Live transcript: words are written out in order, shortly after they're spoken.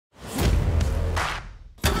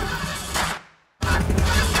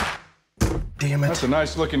damn it. That's a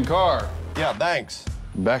nice looking car. Yeah, thanks.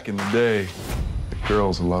 Back in the day, the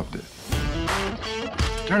girls loved it.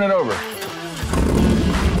 Turn it over.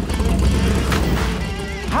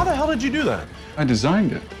 How the hell did you do that? I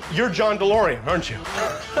designed it. You're John DeLorean, aren't you?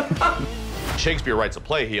 Shakespeare writes a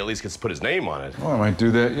play, he at least gets to put his name on it. Well, I might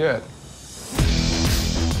do that yet.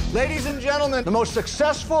 Ladies and gentlemen, the most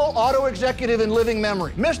successful auto executive in living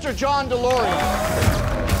memory, Mr. John DeLorean.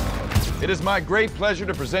 It is my great pleasure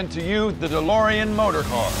to present to you the DeLorean Motor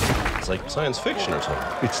Car. It's like science fiction or something.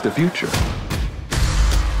 It's the future.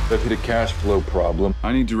 I've hit a cash flow problem.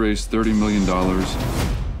 I need to raise $30 million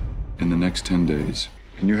in the next 10 days.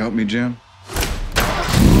 Can you help me, Jim?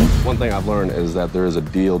 One thing I've learned is that there is a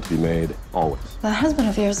deal to be made, always. That husband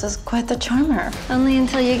of yours is quite the charmer. Only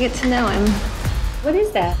until you get to know him. What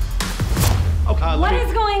is that? Okay, What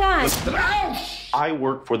is going on? I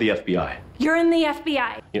work for the FBI. You're in the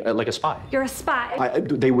FBI. You know, like a spy. You're a spy.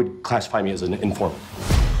 They would classify me as an informant.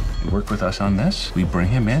 You work with us on this, we bring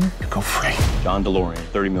him in, you go free. John DeLorean,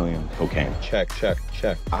 30 million, cocaine. Check.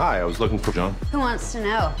 Hi, I was looking for John. Who wants to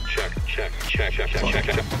know? Check.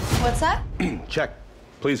 What's that? Check.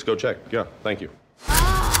 Please go check. Yeah, thank you.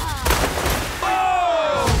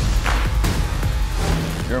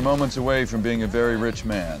 You're moments away from being a very rich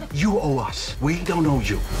man. You owe us. We don't owe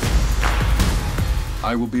you.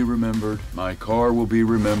 I will be remembered. My car will be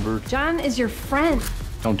remembered. John is your friend.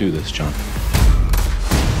 Don't do this, John.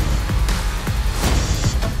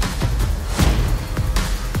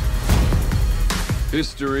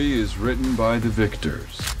 History is written by the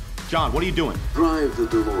victors. John, what are you doing? Drive the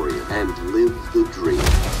DeLorean and live the dream.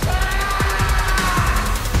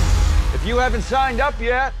 If you haven't signed up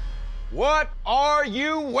yet, what are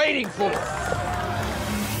you waiting for?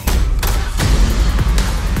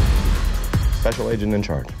 Special agent in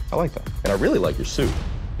charge. I like that. And I really like your suit.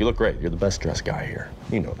 You look great. You're the best dressed guy here.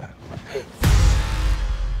 You know that.